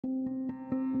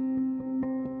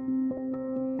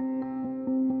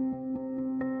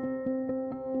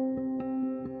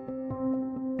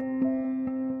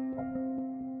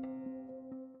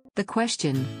The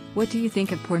question, what do you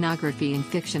think of pornography in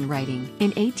fiction writing?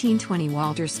 In 1820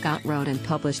 Walter Scott wrote and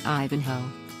published Ivanhoe.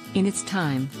 In its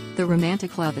time, the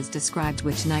romantic love as described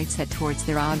which knights had towards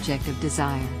their object of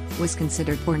desire, was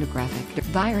considered pornographic.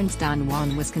 Byron's Don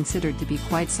Juan was considered to be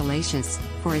quite salacious,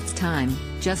 for its time,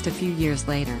 just a few years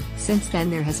later. Since then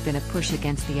there has been a push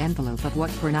against the envelope of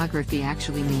what pornography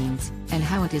actually means, and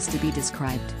how it is to be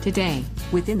described. Today,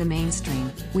 within the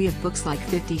mainstream, we have books like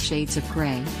 50 Shades of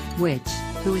Grey, which,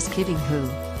 Who is Kidding Who,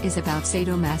 is about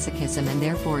sadomasochism and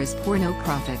therefore is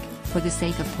pornographic, for the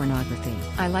sake of pornography.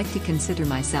 I like to consider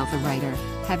myself a writer,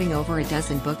 having over a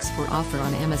dozen books for offer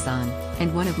on Amazon,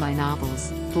 and one of my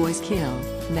novels, Boys Kill,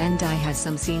 Men Die, has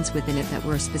some scenes within it that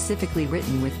were specifically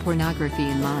written with pornography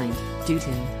in mind, due to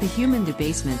the human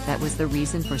debasement that was the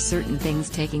reason for certain things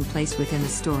taking place within the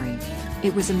story.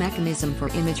 It was a mechanism for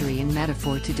imagery and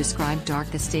metaphor to describe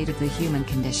the state of the human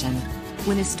condition.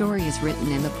 When a story is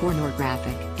written in the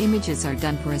pornographic, images are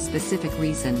done for a specific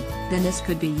reason, then this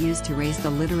could be used to raise the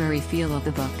literary feel of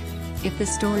the book. If the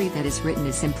story that is written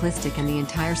is simplistic and the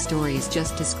entire story is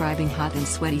just describing hot and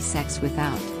sweaty sex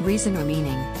without reason or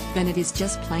meaning, then it is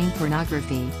just plain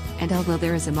pornography, and although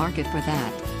there is a market for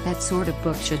that, that sort of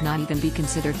book should not even be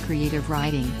considered creative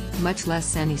writing, much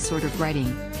less any sort of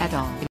writing, at all.